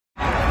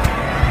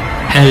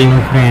Hello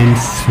friends,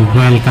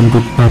 welcome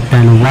to Top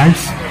 10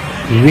 Words.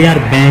 We are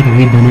back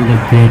with another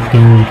great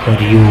game for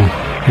you.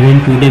 Even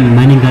today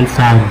many girls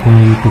are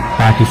going to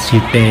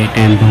participate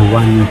and the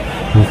one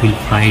who will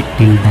fight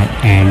till the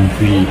end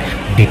will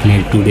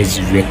declare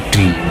today's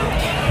victory.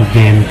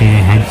 Game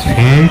day has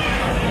failed,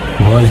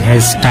 ball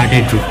has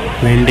started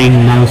trending,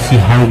 now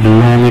see how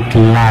long it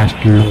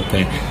lasts. Look,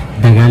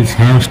 the girls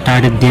have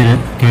started their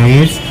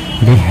careers,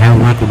 they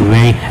have worked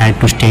very hard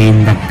to stay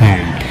in the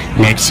game.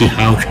 Let's see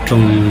how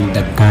strong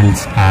the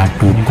girls are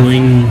to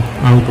going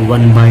out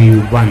one by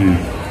one.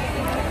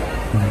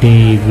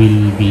 They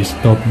will be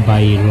stopped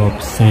by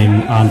ropes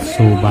and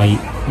also by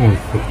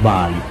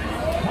football.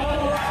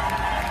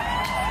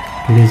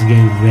 Today's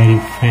game very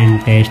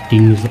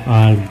fantastic.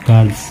 All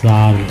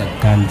the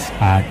girls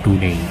are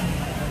today.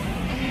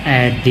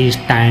 At this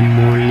time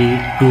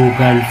only 2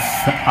 girls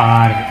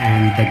are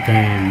in the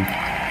game.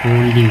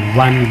 Only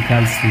 1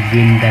 girl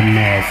win the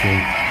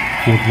match.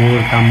 Football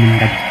come in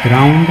the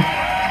ground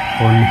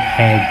on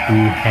head to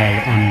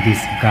head on these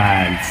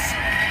girls.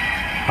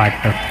 But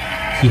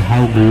see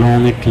how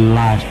long it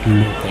lasts.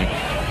 Look,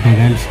 the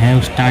girls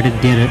have started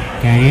their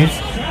careers.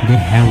 They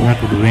have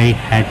worked very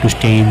hard to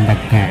stay in the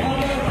game.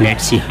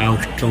 Let's see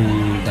how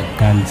strong the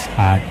girls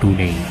are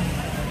today.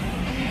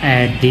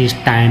 At this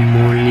time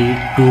only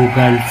 2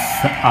 girls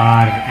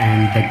are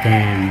in the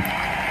game.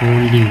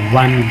 Only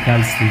 1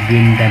 girl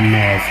win the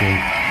match.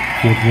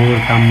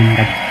 Football come in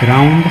the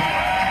ground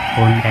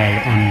on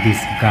head on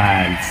these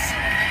girls.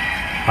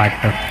 But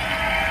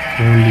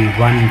only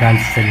 1 girl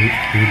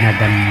win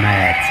the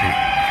match.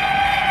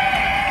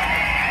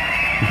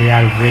 They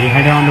are very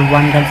hard on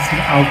 1 girl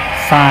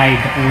outside.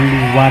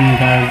 Only 1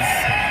 girl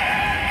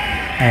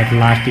at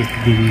last is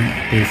winning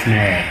this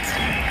match.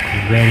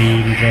 Very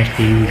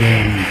interesting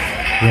game,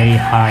 very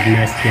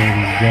hardness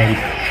game, very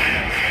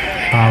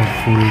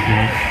powerful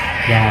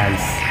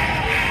girls,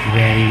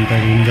 very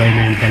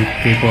enjoyable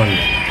people,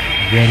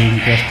 very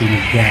interesting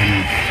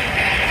game.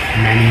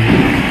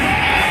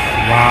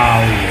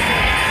 Wow,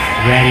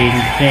 very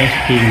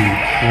interesting.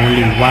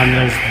 Only 1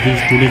 girl this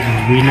today's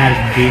winner,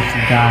 these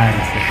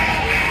girls.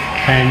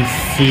 And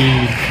see,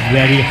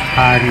 very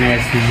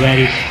hardness,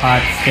 very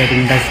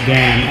participating this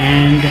game,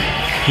 and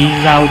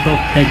he's out of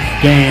the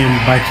game,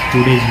 but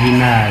today's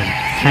winner.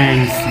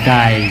 Thanks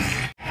guys.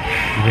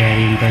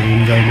 Very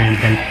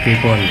enjoyable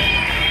people,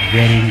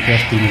 very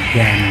interesting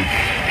game.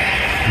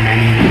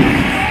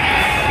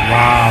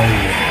 Wow,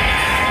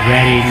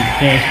 very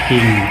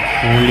interesting.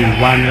 Only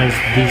 1 girl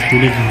this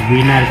today's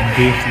winner,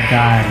 these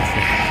girls.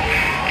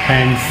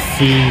 And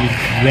see,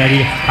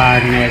 very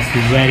hardness,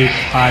 very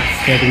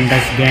participating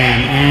this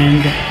game,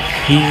 and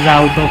he's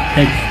out of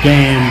the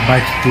game,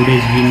 but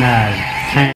today's winner.